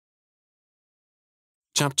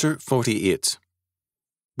Chapter 48.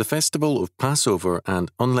 The Festival of Passover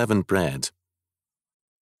and Unleavened Bread.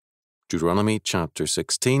 Deuteronomy chapter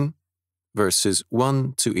 16, verses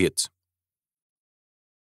 1 to 8.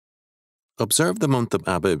 Observe the month of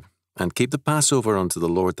Abib, and keep the Passover unto the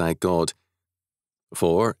Lord thy God.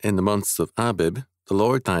 For in the month of Abib the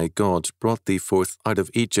Lord thy God brought thee forth out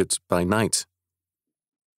of Egypt by night.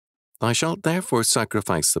 Thou shalt therefore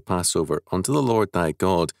sacrifice the Passover unto the Lord thy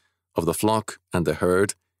God of the flock and the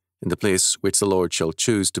herd, in the place which the Lord shall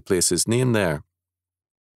choose to place his name there.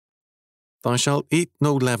 Thou shalt eat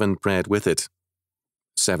no leavened bread with it.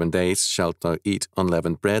 7 days shalt thou eat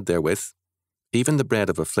unleavened bread therewith, even the bread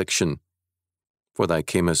of affliction. For thou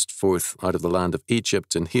camest forth out of the land of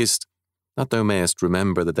Egypt in haste, that thou mayest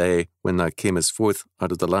remember the day when thou camest forth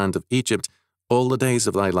out of the land of Egypt all the days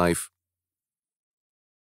of thy life.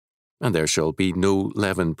 And there shall be no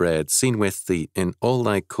leavened bread seen with thee in all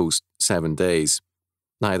thy coast 7 days,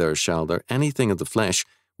 neither shall there anything of the flesh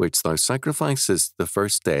which thou sacrificest the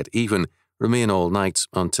first day at even remain all night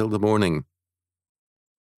until the morning.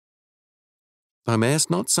 Thou mayest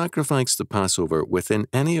not sacrifice the Passover within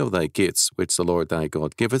any of thy gates which the Lord thy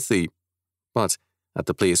God giveth thee, but at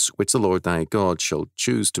the place which the Lord thy God shall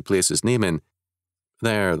choose to place his name in,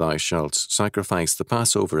 there thou shalt sacrifice the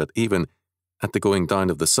Passover at even, at the going down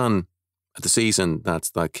of the sun, at the season that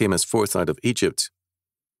thou camest forth out of Egypt.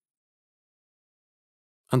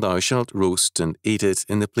 And thou shalt roast and eat it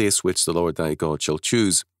in the place which the Lord thy God shall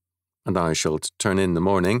choose, and thou shalt turn in the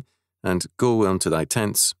morning, and go unto thy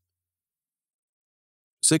tents.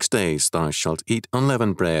 6 days thou shalt eat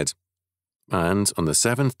unleavened bread, and on the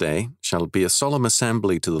 7th day shall be a solemn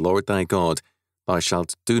assembly to the Lord thy God. Thou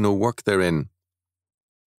shalt do no work therein.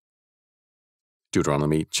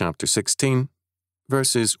 Deuteronomy chapter 16,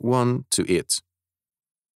 verses 1 to 8.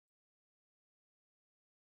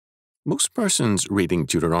 Most persons reading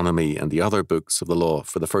Deuteronomy and the other books of the law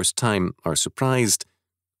for the first time are surprised,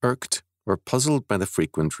 irked, or puzzled by the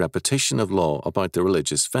frequent repetition of law about the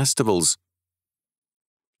religious festivals.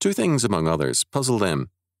 2 things, among others, puzzle them.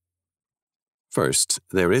 First,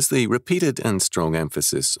 there is the repeated and strong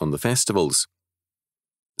emphasis on the festivals.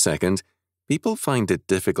 Second, people find it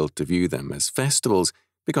difficult to view them as festivals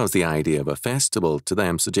because the idea of a festival to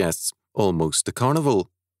them suggests almost a carnival.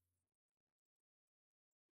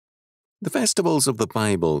 The festivals of the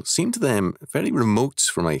Bible seem to them very remote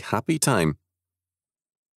from a happy time.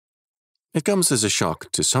 It comes as a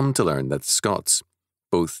shock to some to learn that Scots,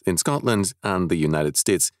 both in Scotland and the United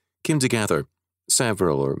States, came together,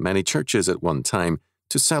 several or many churches at one time,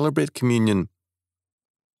 to celebrate communion.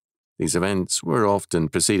 These events were often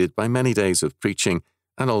preceded by many days of preaching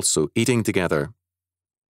and also eating together.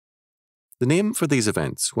 The name for these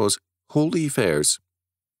events was Holy Fairs.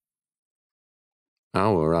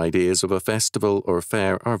 Our ideas of a festival or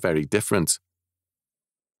fair are very different.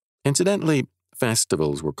 Incidentally,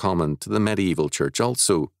 festivals were common to the medieval church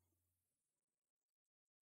also.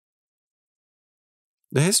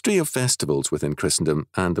 The history of festivals within Christendom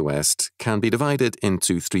and the West can be divided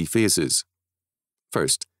into 3 phases.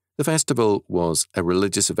 First, the festival was a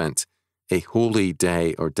religious event, a holy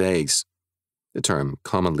day or days. The term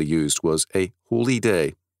commonly used was a holy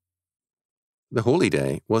day. The holy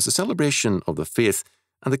day was a celebration of the faith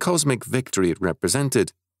and the cosmic victory it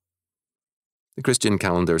represented. The Christian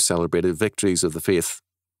calendar celebrated victories of the faith.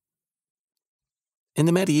 In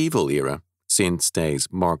the medieval era, saints' days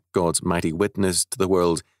marked God's mighty witness to the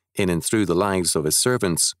world in and through the lives of his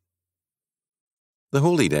servants. The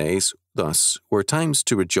holy days, thus, were times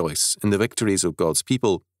to rejoice in the victories of God's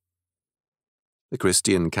people. The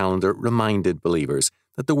Christian calendar reminded believers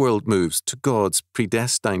that the world moves to God's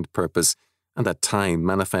predestined purpose and that time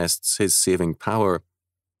manifests his saving power.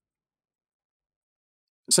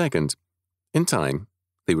 Second, in time,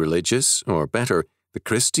 the religious, or better, the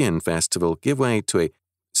Christian festival gave way to a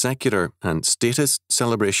secular and statist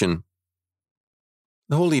celebration.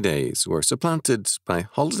 The holy days were supplanted by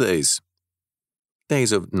holidays.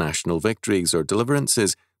 Days of national victories or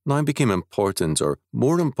deliverances now became important or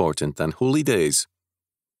more important than holy days.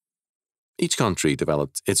 Each country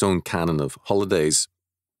developed its own canon of holidays: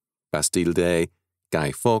 Bastille Day,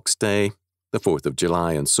 Guy Fawkes Day, the 4th of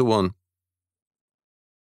July, and so on.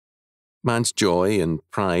 Man's joy and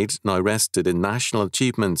pride now rested in national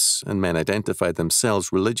achievements, and men identified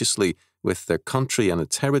themselves religiously with their country and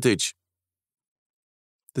its heritage.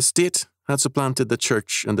 The state had supplanted the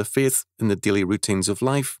church and the faith in the daily routines of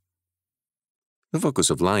life. The focus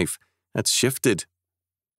of life had shifted.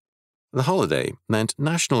 The holiday meant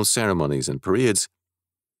national ceremonies and parades.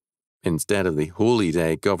 Instead of the holy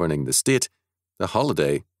day governing the state, the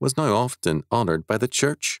holiday was now often honoured by the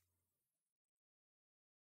church.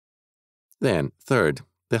 Then, third,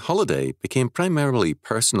 the holiday became primarily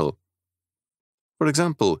personal. For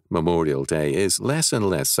example, Memorial Day is less and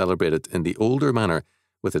less celebrated in the older manner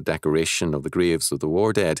with the decoration of the graves of the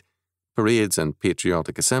war dead, parades and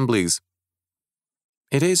patriotic assemblies.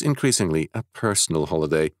 It is increasingly a personal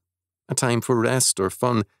holiday, a time for rest or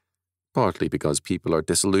fun, partly because people are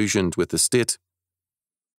disillusioned with the state.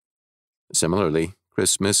 Similarly,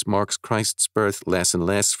 Christmas marks Christ's birth less and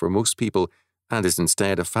less for most people and is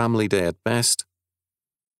instead a family day at best.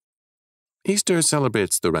 Easter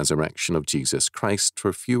celebrates the resurrection of Jesus Christ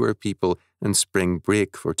for fewer people and spring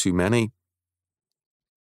break for too many.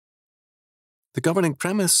 The governing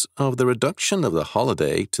premise of the reduction of the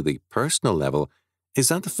holiday to the personal level is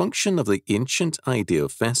that the function of the ancient idea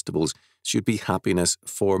of festivals should be happiness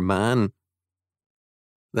for man.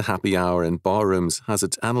 The happy hour in barrooms has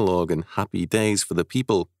its analogue in happy days for the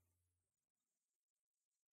people.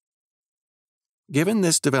 Given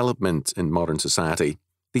this development in modern society,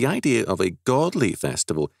 the idea of a godly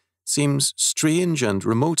festival seems strange and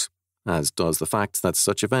remote, as does the fact that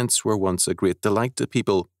such events were once a great delight to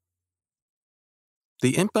people.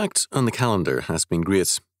 The impact on the calendar has been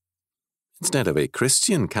great. Instead of a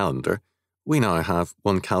Christian calendar, we now have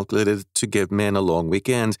one calculated to give men a long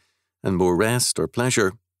weekend and more rest or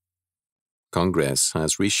pleasure. Congress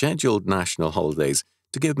has rescheduled national holidays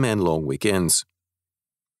to give men long weekends.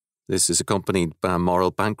 This is accompanied by a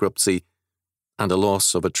moral bankruptcy and a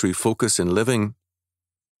loss of a true focus in living.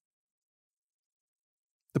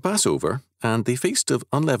 The Passover and the Feast of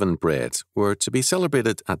Unleavened Bread were to be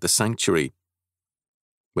celebrated at the sanctuary.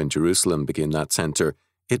 When Jerusalem became that centre,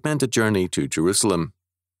 it meant a journey to Jerusalem.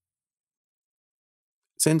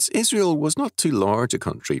 Since Israel was not too large a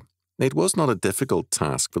country, it was not a difficult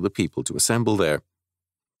task for the people to assemble there.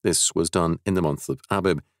 This was done in the month of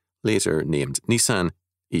Abib, later named Nisan,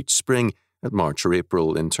 each spring at March or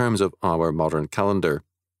April in terms of our modern calendar.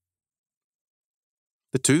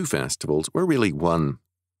 The two festivals were really one.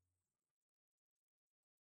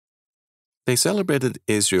 They celebrated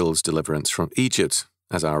Israel's deliverance from Egypt,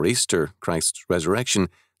 as our Easter, Christ's resurrection,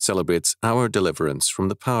 celebrates our deliverance from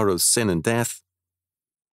the power of sin and death.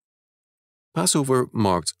 Passover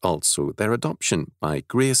marked also their adoption by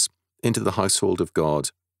grace into the household of God.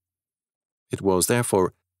 It was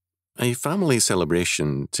therefore a family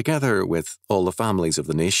celebration together with all the families of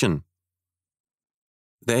the nation.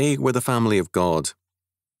 They were the family of God.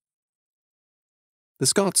 The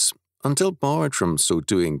Scots, until barred from so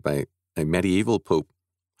doing by a medieval pope,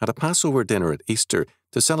 had a Passover dinner at Easter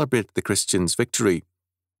to celebrate the Christians' victory.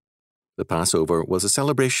 The Passover was a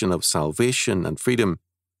celebration of salvation and freedom.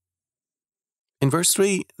 In verse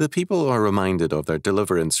 3, the people are reminded of their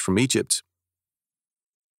deliverance from Egypt.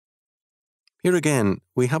 Here again,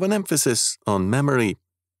 we have an emphasis on memory.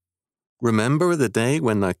 Remember the day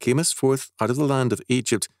when thou camest forth out of the land of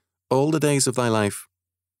Egypt, all the days of thy life.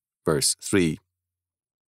 Verse 3.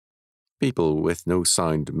 People with no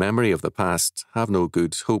sound memory of the past have no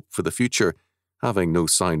good hope for the future. Having no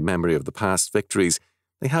sound memory of the past victories,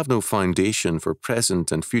 they have no foundation for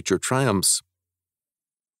present and future triumphs.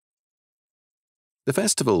 The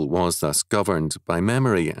festival was thus governed by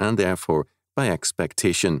memory and therefore by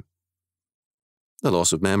expectation. The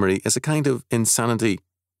loss of memory is a kind of insanity,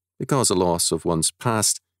 because a loss of one's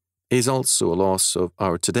past is also a loss of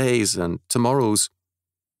our todays and tomorrows.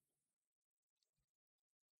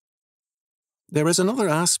 There is another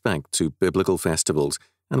aspect to biblical festivals,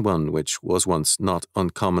 and one which was once not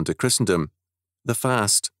uncommon to Christendom: the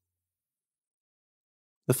fast.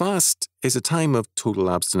 The fast is a time of total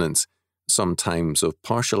abstinence, sometimes of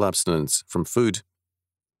partial abstinence from food.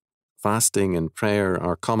 Fasting and prayer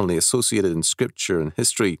are commonly associated in Scripture and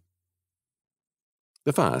history.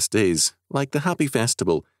 The fast is, like the happy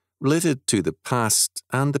festival, related to the past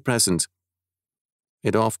and the present.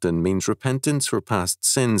 It often means repentance for past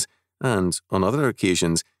sins, and, on other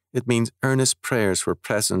occasions, it means earnest prayers for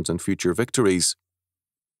present and future victories.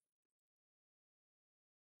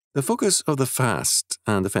 The focus of the fast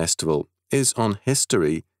and the festival is on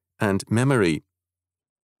history and memory.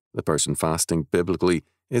 The person fasting biblically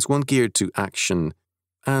is one geared to action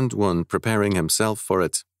and one preparing himself for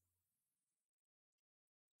it.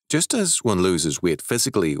 Just as one loses weight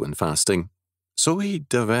physically when fasting, so he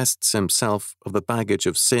divests himself of the baggage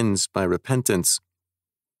of sins by repentance.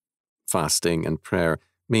 Fasting and prayer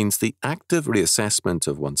means the active reassessment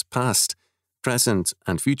of one's past, present,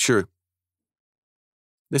 and future.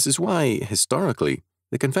 This is why, historically,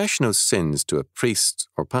 the confession of sins to a priest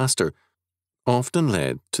or pastor often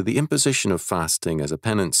led to the imposition of fasting as a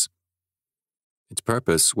penance. Its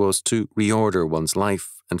purpose was to reorder one's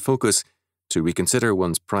life and focus, to reconsider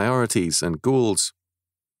one's priorities and goals.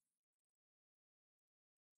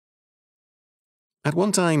 At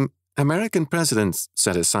one time, American presidents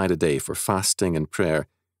set aside a day for fasting and prayer,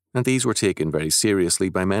 and these were taken very seriously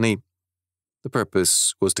by many. The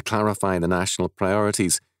purpose was to clarify the national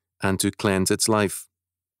priorities and to cleanse its life.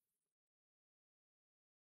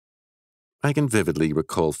 I can vividly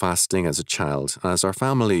recall fasting as a child as our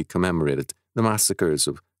family commemorated the massacres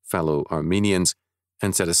of fellow Armenians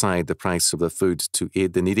and set aside the price of the food to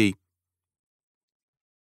aid the needy.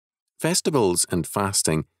 Festivals and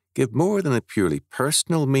fasting give more than a purely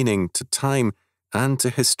personal meaning to time and to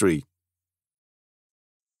history.